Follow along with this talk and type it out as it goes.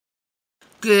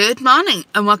Good morning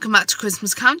and welcome back to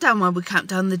Christmas Countdown, where we count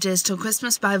down the days till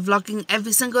Christmas by vlogging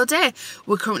every single day.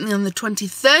 We're currently on the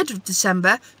 23rd of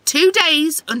December, 2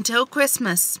 days until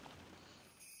Christmas.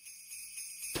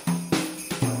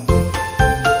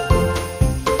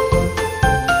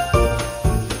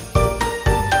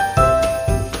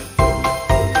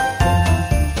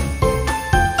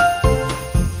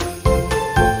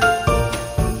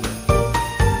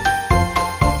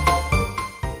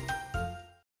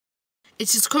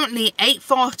 It is currently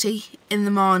 8:40 in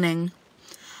the morning.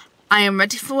 I am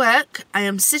ready for work. I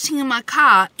am sitting in my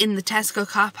car in the Tesco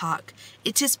car park.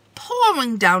 It is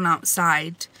pouring down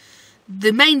outside.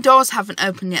 The main doors haven't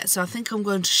opened yet, so I think I'm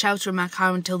going to shelter in my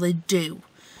car until they do,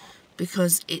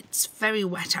 because it's very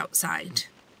wet outside.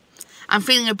 I'm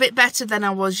feeling a bit better than I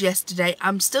was yesterday.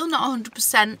 I'm still not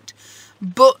 100%,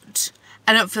 but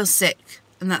I don't feel sick,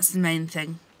 and that's the main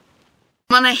thing.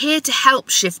 I'm on a here to help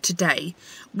shift today,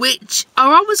 which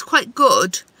are always quite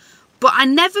good, but I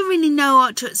never really know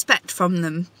what to expect from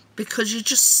them because you're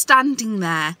just standing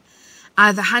there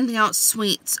either handing out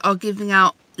sweets or giving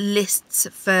out lists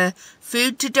for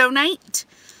food to donate.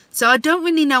 So I don't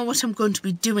really know what I'm going to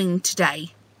be doing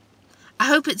today. I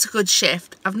hope it's a good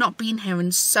shift. I've not been here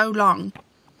in so long.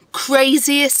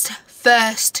 Craziest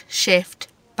first shift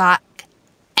back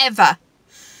ever.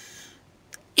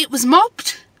 It was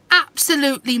mobbed.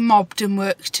 Absolutely mobbed in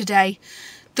work today.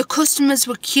 The customers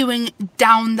were queuing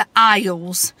down the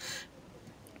aisles.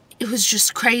 It was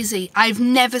just crazy. I've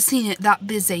never seen it that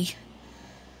busy.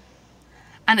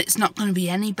 And it's not going to be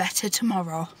any better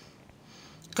tomorrow.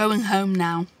 Going home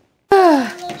now.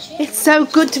 It's so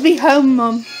good to be home,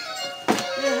 Mum.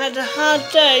 You had a hard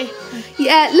day.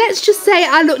 Yeah, let's just say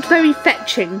I looked very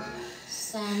fetching.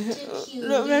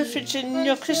 Look very fetching in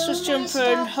your Christmas jumper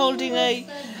and holding a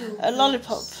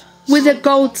lollipop. With a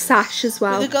gold sash as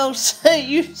well. With a gold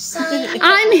sash.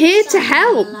 I'm here to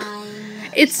help.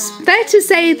 It's fair to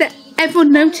say that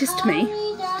everyone noticed me.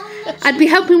 I'd be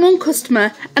helping one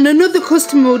customer and another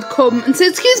customer would come and say,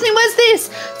 "Excuse me, where's this?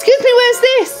 Excuse me, where's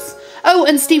this?" Oh,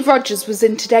 and Steve Rogers was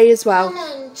in today as well.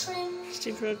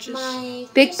 Steve Rogers.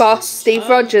 Big boss, Steve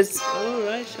Rogers. Oh,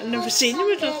 right. I've never seen him,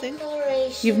 I don't think.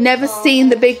 You've never seen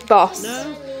the big boss?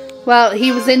 No. Well,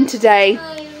 he was in today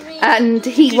and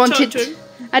he wanted... Talk to him?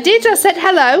 I did, I said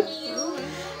hello.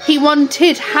 He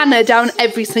wanted Hannah down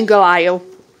every single aisle.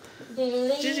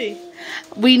 Did he?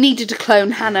 We needed to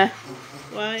clone Hannah.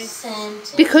 Why?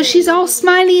 Because she's all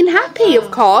smiley and happy,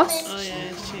 of course. Oh,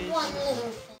 yeah, she is.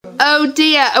 Oh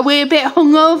dear, are we a bit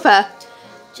hungover?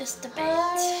 Just a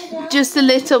bit. Just a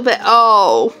little bit.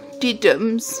 Oh,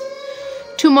 diddums.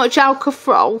 Too much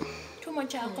alcohol. Too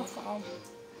much alcohol.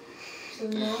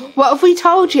 What have we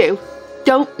told you?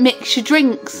 Don't mix your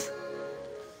drinks.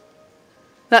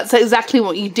 That's exactly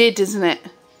what you did, isn't it?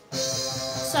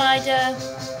 Cider,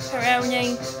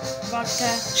 Peroni,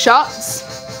 vodka, Shots?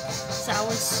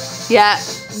 sours. Yeah,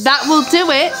 that will do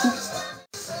it.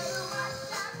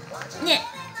 Yeah.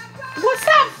 What's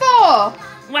that for?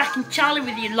 Whacking Charlie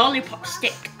with your lollipop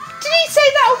stick. Did he say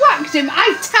that I whacked him?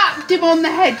 I tapped him on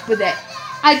the head with it.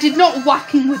 I did not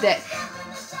whack him with it.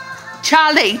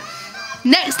 Charlie,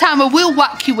 next time I will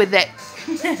whack you with it.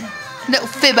 Little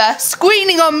fibber,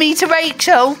 squealing on me to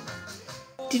Rachel.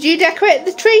 Did you decorate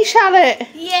the tree, Charlotte?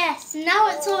 Yes, now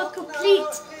it's all complete.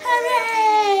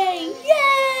 Hooray!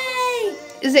 Yay!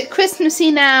 Is it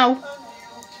Christmassy now?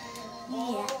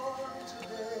 Yeah.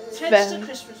 Hence the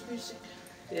Christmas music.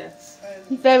 Yes.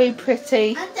 Very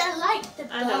pretty. And I like the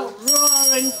And a boat.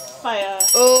 roaring fire.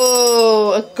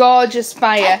 Oh, a gorgeous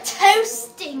fire. A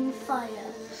toasting fire.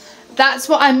 That's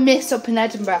what I miss up in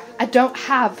Edinburgh. I don't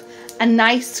have a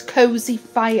nice, cosy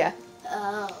fire.